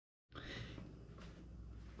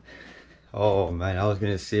Oh man, I was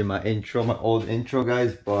gonna say my intro, my old intro,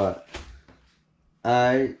 guys, but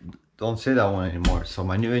I don't say that one anymore. So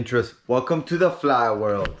my new intro is welcome to the fly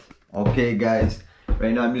world. Okay guys,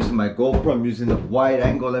 right now I'm using my GoPro. I'm using the wide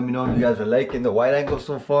angle. Let me know if you guys are liking the wide angle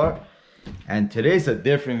so far. And today's a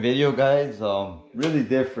different video, guys. Really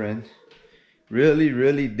different.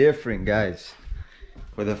 Really different, guys.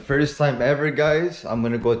 For the first time ever, guys, I'm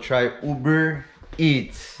gonna go try Uber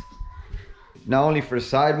Eats. Not only for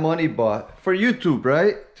side money, but for YouTube,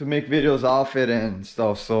 right? To make videos off it and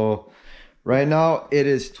stuff. So right now it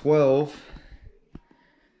is 12.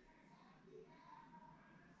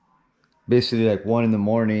 Basically like 1 in the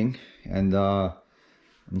morning. And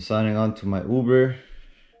I'm signing on to my Uber.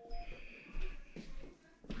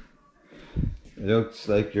 It looks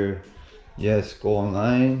like yes, go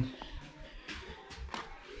online.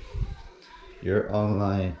 You're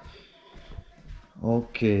online.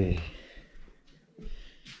 Okay.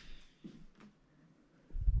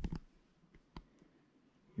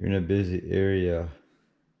 You're in a busy area.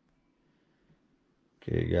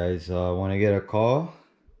 Okay guys, when I get a call,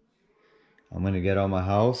 I'm gonna get out of my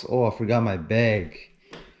house. Oh, I forgot my bag.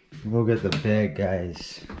 Go get the bag,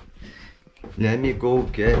 guys. Let me go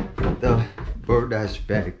get the DoorDash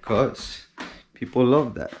bag, cause people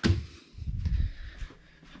love that.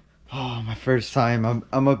 Oh, my first time.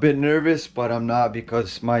 I'm a bit nervous, but I'm not,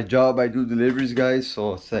 because my job, I do deliveries, guys.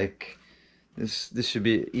 So it's like this should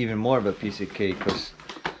be even more of a piece of cake, cause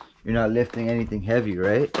you're not lifting anything heavy,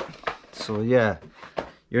 right? So yeah,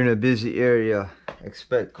 you're in a busy area.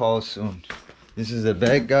 Expect calls soon. This is the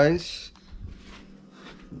bag, guys.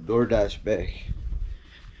 DoorDash bag.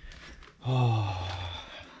 Oh.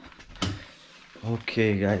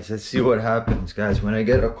 Okay guys, let's see what happens, guys. When I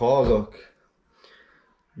get a call, look,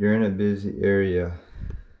 you're in a busy area.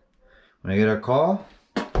 When I get a call,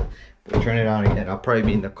 we'll turn it on again. I'll probably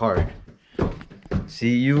be in the car.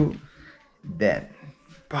 See you then.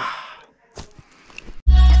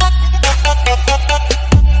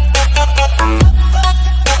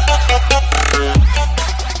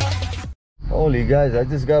 Holy guys, I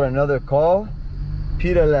just got another call.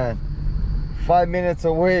 Peterland, 5 minutes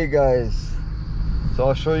away, guys. So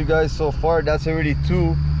I'll show you guys so far. That's already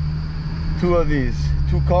two of these,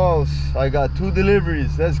 2 calls. I got 2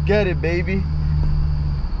 deliveries. Let's get it, baby.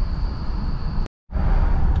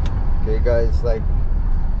 Okay guys, like,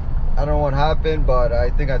 I don't know what happened, but I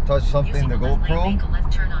think I touched something in the GoPro,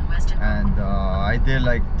 and I did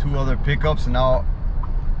like 2 other pickups. And now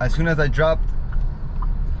as soon as I dropped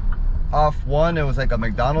off one, it was like a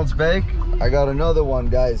McDonald's bag. I got another one,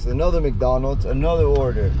 guys, another McDonald's, another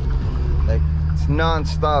order. Like, it's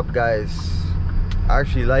non-stop, guys. I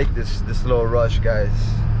actually like this little rush, guys.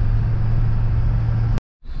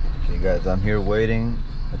 Okay guys, I'm here waiting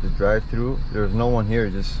at the drive-thru. There's no one here,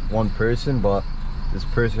 just one person, but this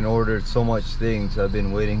person ordered so much things. I've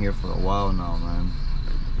been waiting here for a while now, man.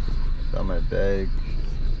 Got my bag.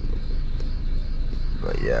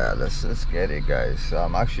 But yeah, let's get it, guys.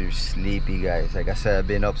 I'm actually sleepy, guys. Like I said, I've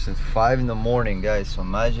been up since 5 in the morning, guys. So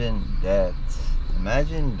imagine that.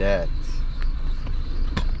 Imagine that.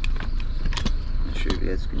 Not sure if you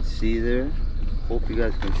guys can see there. Hope you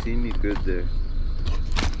guys can see me good there.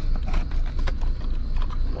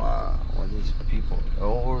 Wow, what these people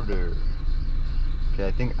order. Okay,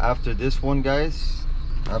 I think after this one, guys,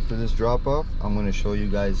 after this drop off, I'm gonna show you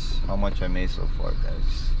guys how much I made so far,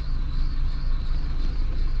 guys.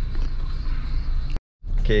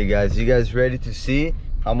 Okay guys, you guys ready to see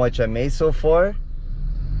how much I made so far?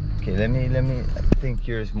 Okay, let me, I think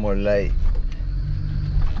here's more light.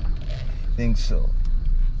 I think so.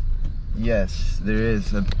 Yes, there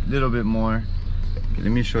is a little bit more. Okay,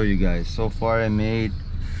 let me show you guys. So far I made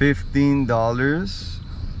 $15.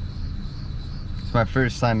 It's my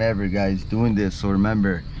first time ever, guys, doing this, so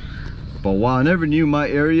remember. But wow, I never knew my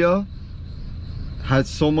area had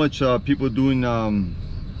so much people doing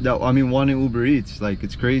wanting Uber Eats. Like,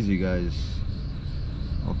 it's crazy, guys.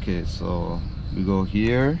 Okay, so we go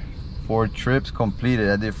here. 4 trips completed.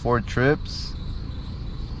 I did 4 trips,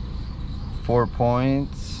 4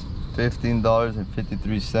 points,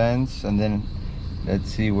 $15.53. And then let's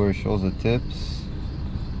see where it shows the tips.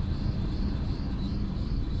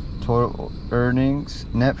 Total earnings,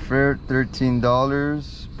 net fare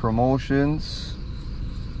 $13, promotions.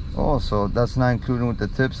 Oh, so that's not including with the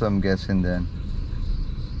tips, I'm guessing. Then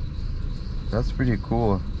that's pretty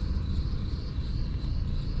cool.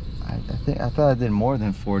 I thought I did more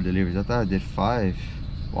than 4 deliveries. I thought I did 5.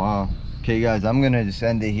 Wow. Okay guys, I'm gonna just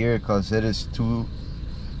end it here because it is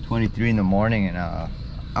 2:23 in the morning, and I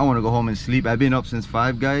want to go home and sleep. I've been up since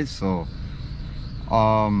 5, guys. So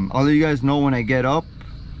I'll let you guys know when I get up.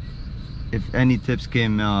 if any tips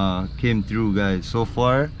came through, guys. So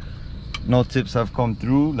far no tips have come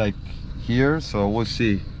through like here, so we'll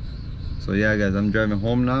see. So yeah guys, I'm driving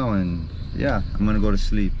home now, and yeah, I'm gonna go to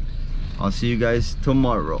sleep. I'll see you guys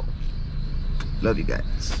tomorrow. Love you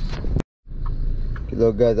guys. Okay,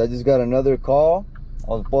 look guys, I just got another call.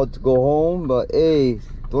 I was about to go home, but hey,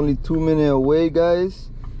 it's only 2 minutes away, guys.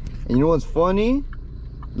 And you know what's funny?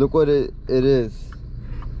 Look what it is.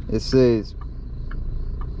 It says,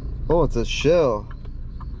 oh, it's a shell.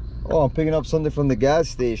 Oh, I'm picking up something from the gas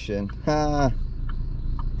station. Ha,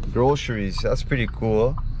 groceries. That's pretty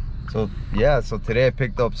cool. So yeah, so today I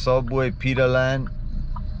picked up Subway, Pita Land,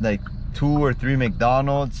 like 2 or 3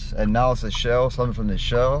 McDonald's, and now it's a shell, something from the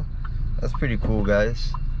shell. That's pretty cool,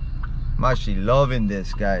 guys. I'm actually loving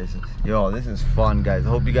this, guys. Yo, this is fun, guys. I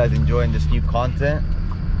hope you guys enjoying this new content.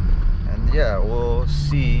 And yeah, we'll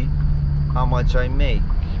see how much I make.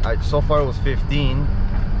 So far it was 15,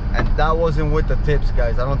 and that wasn't with the tips,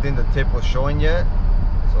 guys. I don't think the tip was showing yet.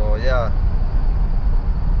 So yeah,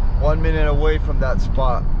 1 minute away from that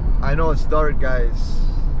spot. I know it's dark, guys.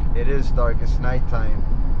 It is dark, it's nighttime,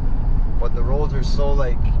 but the roads are so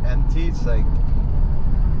like empty. It's like,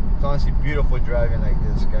 it's honestly beautiful driving like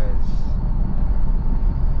this, guys.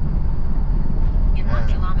 In 1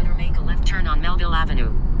 kilometer, make a left turn on Melville Avenue.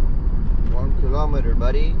 1 kilometer,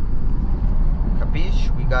 buddy.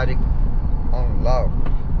 Capiche? We got it on lock.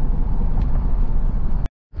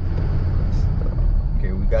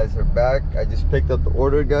 Okay, we guys are back. I just picked up the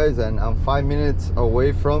order, guys, and I'm 5 minutes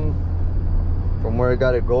away from where I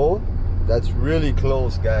gotta go. That's really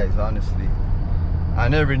close, guys. Honestly, I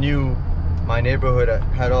never knew my neighborhood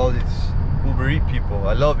had all these Uber Eats people.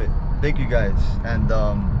 I love it. Thank you, guys. And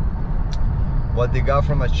what they got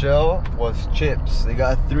from a shell was chips. They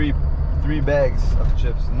got three bags of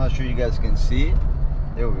chips. I'm not sure you guys can see.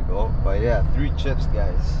 There we go. But yeah, 3 chips,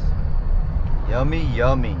 guys. Yummy,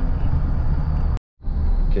 yummy.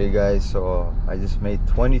 Okay guys, so I just made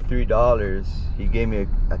 $23. He gave me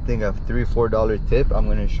I think a $3-4 tip. I'm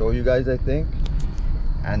gonna show you guys, I think.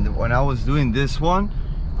 And when I was doing this one,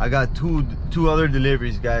 I got two other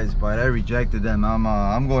deliveries, guys, but I rejected them.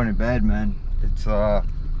 I'm going to bed, man. It's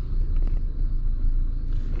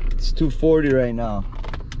 2:40 right now.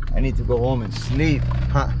 I need to go home and sleep.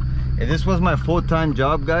 If this was my full-time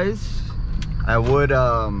job, guys, I would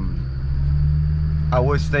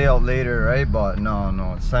stay out later, right? But no,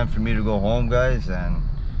 it's time for me to go home, guys. And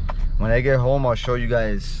when I get home, I'll show you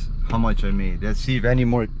guys how much I made. Let's see if any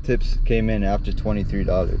more tips came in after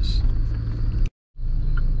 $23.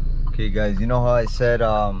 Okay guys, you know how I said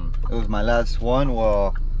it was my last one?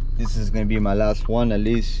 Well, this is gonna be my last one. At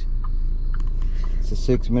least it's a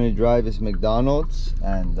 6-minute drive. It's McDonald's,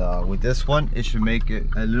 and with this one it should make it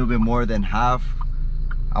a little bit more than half.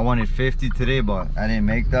 I wanted 50 today, but I didn't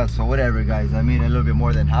make that, so whatever, guys. I made a little bit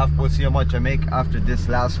more than half. We'll see how much I make after this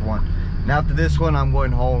last one. And after this one, I'm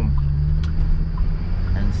going home,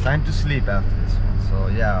 and it's time to sleep after this one. So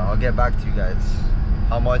yeah, I'll get back to you guys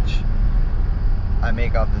how much I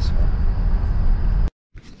make off this one.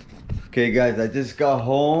 Okay guys, I just got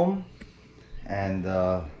home, and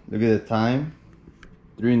look at the time,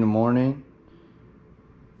 3 in the morning.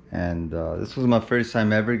 And this was my first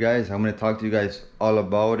time ever, guys. I'm gonna talk to you guys all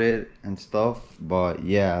about it and stuff, but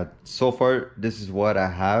yeah, so far this is what I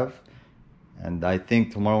have, and I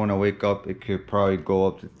think tomorrow when I wake up it could probably go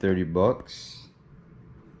up to 30 bucks.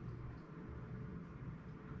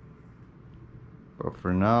 But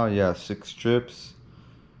for now, yeah, 6 trips.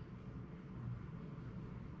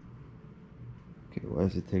 Okay, why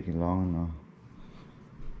is it taking long now?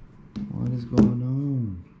 What is going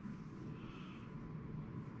on?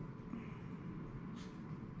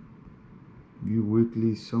 View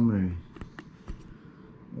weekly summary.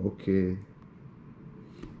 Okay,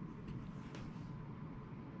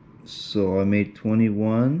 so I made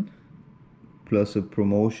 21 plus the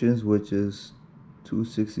promotions, which is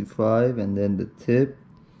 265, and then the tip,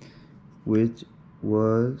 which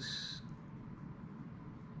was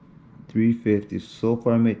 350. So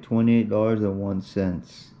far I made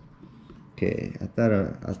 $28.01. Okay, I thought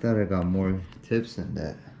I got more tips than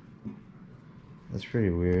that. That's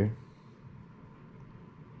pretty weird.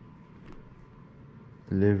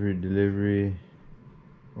 Delivery.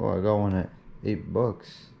 Oh, I got one at 8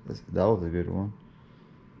 bucks. That was a good one.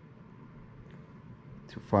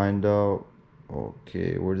 To find out,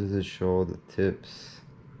 okay, where does it show the tips?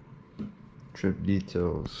 Trip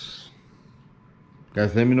details.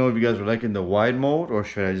 Guys, let me know if you guys are liking the wide mode, or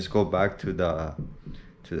should I just go back to the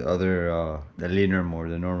other the linear mode,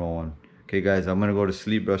 the normal one. Okay guys, I'm gonna go to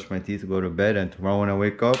sleep, brush my teeth, go to bed, and tomorrow when I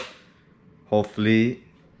wake up, hopefully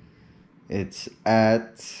it's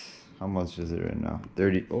at How much is it right now?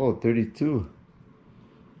 30. Oh, 32.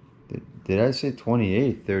 Did I say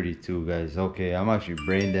 28? 32, guys. Okay, I'm actually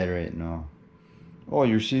brain dead right now. Oh,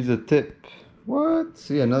 you received a tip. What?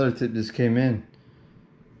 See, another tip just came in.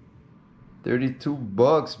 32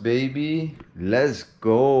 bucks, baby. Let's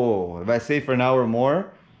go. If I stay for an hour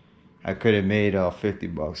more, I could have made 50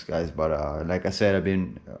 bucks, guys. But like I said, I've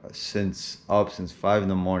been since 5 in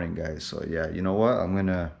the morning, guys. So yeah, you know what? I'm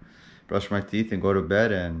gonna brush my teeth and go to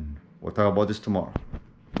bed, and we'll talk about this tomorrow.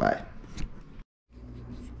 Bye.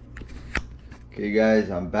 Okay, guys,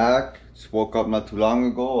 I'm back. Just woke up not too long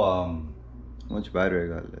ago. How much battery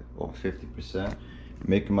I got left? Oh, 50%.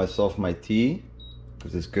 Making myself my tea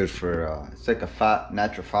because it's good for it's like a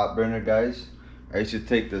natural fat burner, guys. I used to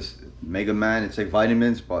take this Mega Man. It's like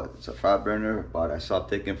vitamins, but it's a fat burner. But I stopped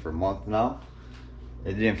taking for a month now.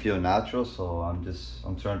 It didn't feel natural, so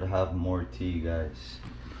I'm trying to have more tea, guys.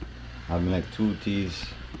 Having like 2 teas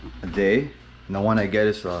a day. And the one I get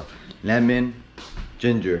is lemon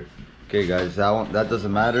ginger. Okay, guys, that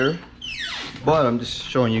doesn't matter. But I'm just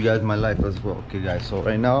showing you guys my life as well. Okay, guys, so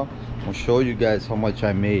right now I'll show you guys how much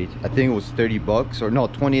I made. I think it was 30 bucks or no,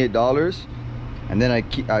 $28. And then I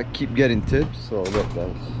keep getting tips. So look,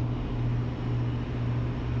 guys.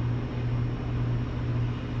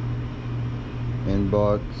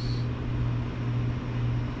 Inbox.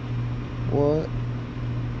 What?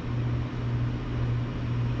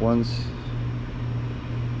 Once.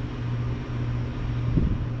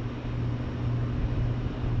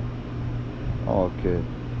 Okay.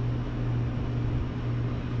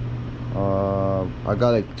 I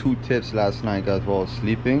got like 2 tips last night, guys, while I was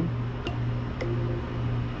sleeping.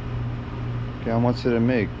 Okay, how much did I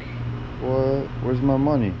make? What? Where's my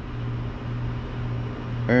money?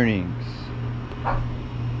 Earnings.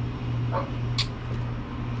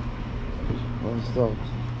 What's up?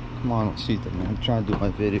 Come on, Sita, man. I'm trying to do my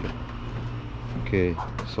video. Okay,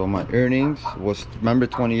 so my earnings was, remember,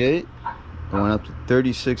 28. It went up to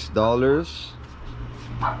 $36.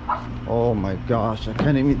 Oh my gosh, I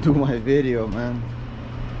can't even do my video, man.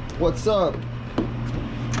 What's up?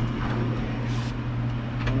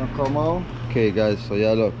 Wanna come out? Okay, guys, so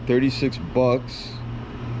yeah, look, 36 bucks.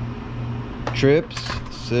 Trips,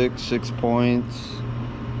 6 points.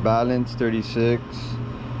 Balance, 36.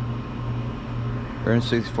 Earn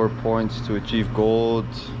 64 points to achieve gold.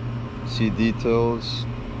 See details.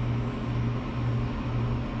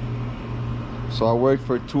 So I worked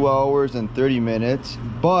for 2 hours and 30 minutes,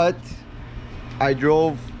 but I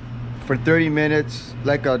drove for 30 minutes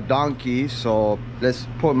like a donkey. So let's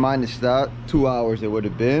put minus that, 2 hours it would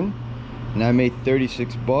have been. And I made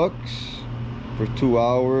 36 bucks for 2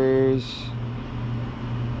 hours.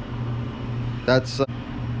 That's, okay,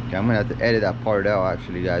 I'm gonna have to edit that part out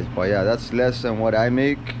actually, guys. But yeah, that's less than what I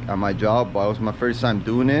make at my job, but it was my first time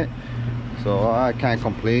doing it. So I can't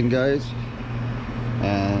complain, guys.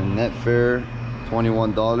 And net fare,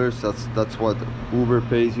 $21. That's what Uber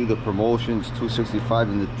pays you. The promotions, $2.65,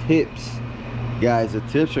 and the tips, guys, the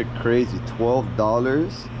tips are crazy.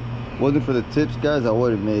 $12. Wasn't for the tips, guys, I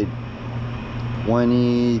would have made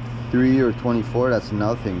 23 or 24. That's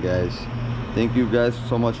nothing, guys. Thank you guys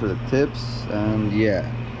so much for the tips. And yeah,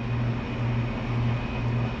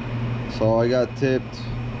 so I got tipped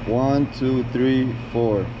 1, 2, 3,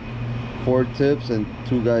 4 tips, and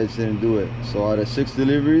 2 guys didn't do it. So out of 6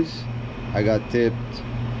 deliveries, I got tipped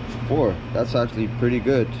 4. That's actually pretty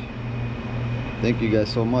good. Thank you guys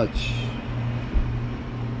so much.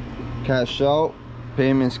 Cash out,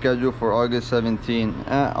 payment schedule for August 17.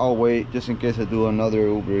 I'll wait just in case I do another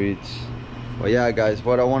Uber Eats. But yeah, guys,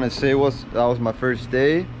 what I want to say was that was my first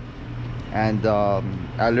day, and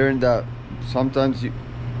I learned that sometimes you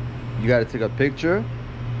got to take a picture.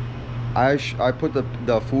 I put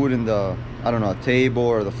the food in the, I don't know, a table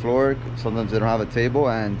or the floor. Sometimes they don't have a table,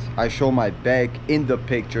 and I show my bag in the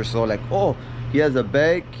picture. So like, oh, he has a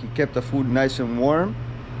bag, he kept the food nice and warm,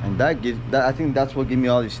 and that I think that's what gave me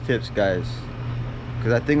all these tips, guys.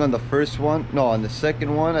 Because I think on the first one, no, on the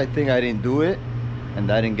second one, I think I didn't do it,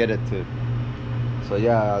 and I didn't get a tip. So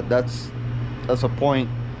yeah, that's a point.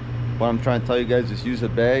 What I'm trying to tell you guys is use a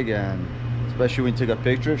bag, and especially when you take a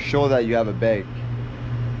picture, show that you have a bag.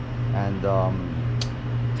 And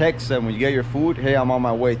text them when you get your food, hey, I'm on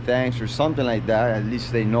my way, thanks, or something like that. At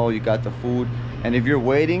least they know you got the food. And if you're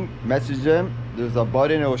waiting, message them. There's a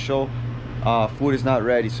button, it will show food is not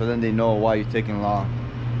ready, so then they know why you're taking long.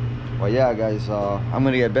 But yeah, guys, I'm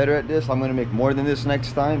gonna get better at this. I'm gonna make more than this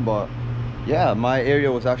next time. But yeah, my area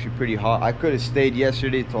was actually pretty hot. I could have stayed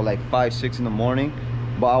yesterday till like 5, 6 in the morning,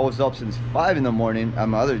 but I was up since 5 in the morning at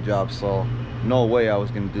my other job, so no way I was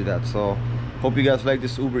gonna do that. So Hope you guys like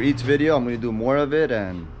this Uber Eats video. I'm gonna do more of it,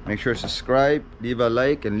 and make sure to subscribe, leave a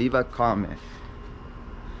like, and leave a comment.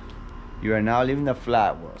 You are now living the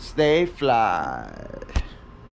flat world. Stay fly.